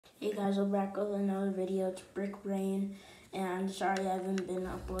Hey guys, we're back with another video. It's Brick Brain, and sorry I haven't been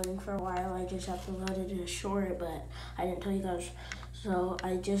uploading for a while. I just uploaded a short, but I didn't tell you guys. So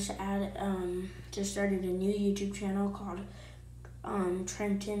I just started a new YouTube channel called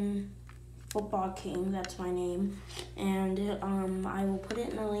Trenton Football King. That's my name, and I will put it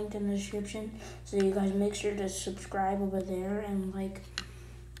in the link in the description. So you guys make sure to subscribe over there and like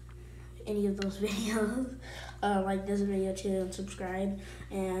any of those videos. Like this video too and subscribe.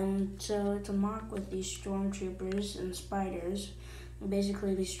 And so it's a mock with these stormtroopers and spiders. And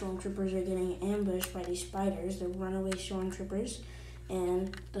basically these stormtroopers are getting ambushed by these spiders. They're runaway stormtroopers,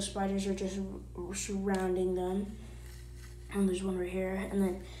 and the spiders are just surrounding them. And there's one right here, and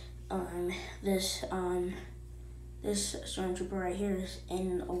then this stormtrooper right here is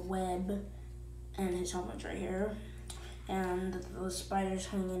in a web, and his helmet's right here, and the spider's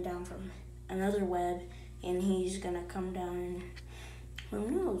hanging down from another web, and he's gonna come down, and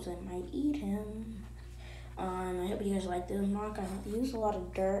who knows, it might eat him. I hope you guys like this mock. I used a lot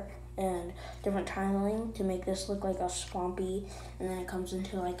of dirt and different tiling to make this look like a swampy, and then it comes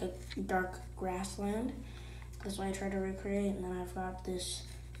into like a dark grassland. That's what I tried to recreate. And then I've got this,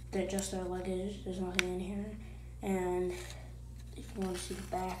 they're just their luggage, there's nothing in here. And if you want to see the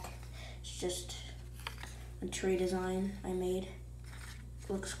back, it's just a tree design I made. It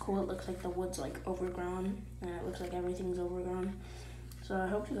looks cool. It looks like the wood's like overgrown, and it looks like everything's overgrown. So I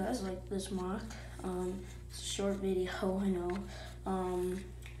hope you guys like this mock. It's a short video, I know.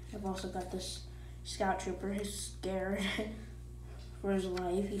 I've also got this scout trooper. He's scared for his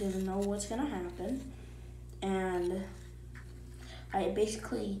life. He doesn't know what's gonna happen. And I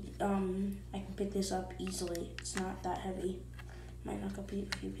basically, I can pick this up easily. It's not that heavy. Might knock a few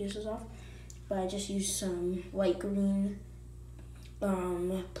pieces off. But I just used some light green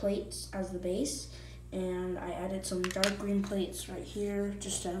plates as the base, and I added some dark green plates right here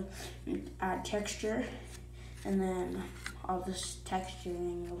just to add texture, and then all this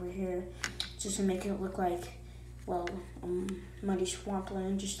texturing over here just to make it look like, well, muddy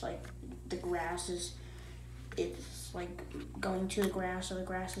swampland, just like the grass is, it's like going to the grass, so the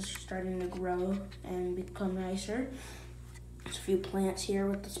grass is starting to grow and become nicer. There's a few plants here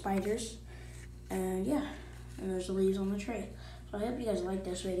with the spiders, and yeah, and there's the leaves on the tray. So I hope you guys like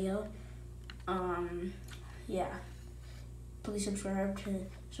this video. Yeah, please subscribe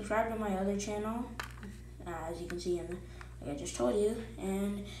to my other channel, as you can see, like I just told you,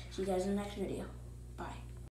 and see you guys in the next video.